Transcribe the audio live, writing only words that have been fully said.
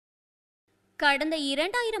கடந்த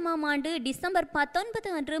 2000ஆம் ஆண்டு டிசம்பர் 19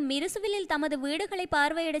 அன்று மிருசுவிலில் தமது வீடுகளை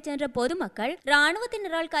பார்வையிடச் சென்ற பொதுமக்கள்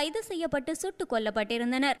ராணுவத்தினரால் கைது செய்யப்பட்டு சுட்டுக்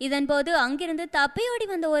கொல்லப்பட்டிருந்தனர். இதன்போது அங்கிருந்து தப்பியோடி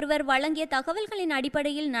வந்த ஒருவர் வழங்கிய தகவல்களின்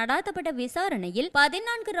அடிப்படையில் நடாத்தப்பட்ட விசாரணையில்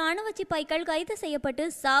 14 ராணுவ சிப்பாய்கள் கைது செய்யப்பட்டு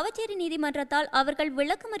சாவச்சேரி நீதிமன்றத்தால் அவர்கள்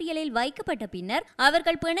விளக்கமறியலில் வைக்கப்பட்ட பின்னர்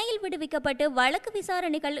அவர்கள் பிணையில் விடுவிக்கப்பட்டு வழக்கு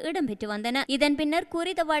விசாரணைகள் இடம்பெற்று வந்தன. இதன் பின்னர்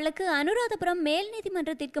குறித்த வழக்கு அனுராதபுரம் மேல்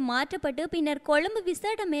நீதிமன்றத்திற்கு மாற்றப்பட்டு பின்னர் கொழும்பு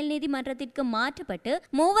விசேட மேல் நீதிமன்றத்திற்கு மாற்றப்பட்டு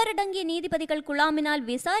மூவரடங்கிய நீதிபதிகள் குழாமினால்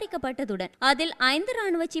விசாரிக்கப்பட்டதுடன் அதில் 5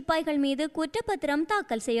 ராணுவ சிப்பாய்கள் மீது குற்றப்பத்திரம்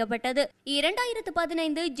தாக்கல் செய்யப்பட்டது.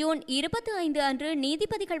 2015 ஜூன் 25 அன்று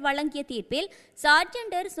நீதிபதிகள் வழங்கிய தீர்ப்பில்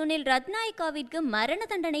சார்ஜெண்டர் சுனில் ரத்நாயக்காவிற்கு மரண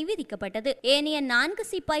தண்டனை விதிக்கப்பட்டது. ஏனைய 4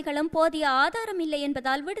 சிப்பாய்களும் போதிய ஆதாரம் இல்லை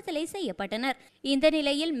என்பதால் விடுதலை செய்யப்பட்டனர். இந்த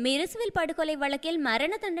நிலையில் மிருசுவில் படுகொலை வழக்கில்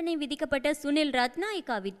மரண தண்டனை விதிக்கப்பட்ட சுனில்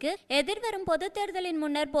ரத்நாயக்காவிற்கு எதிர்வரும் பொது தேர்தலின்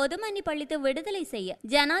முன்னர் பொது மன்னிப்பு அளித்து விடுதலை செய்ய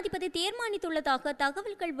ஜனாதிபதி தீர்மானித்துள்ளதாக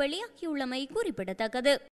தகவல்கள் வெளியாகியுள்ளமை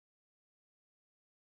குறிப்பிடத்தக்கது.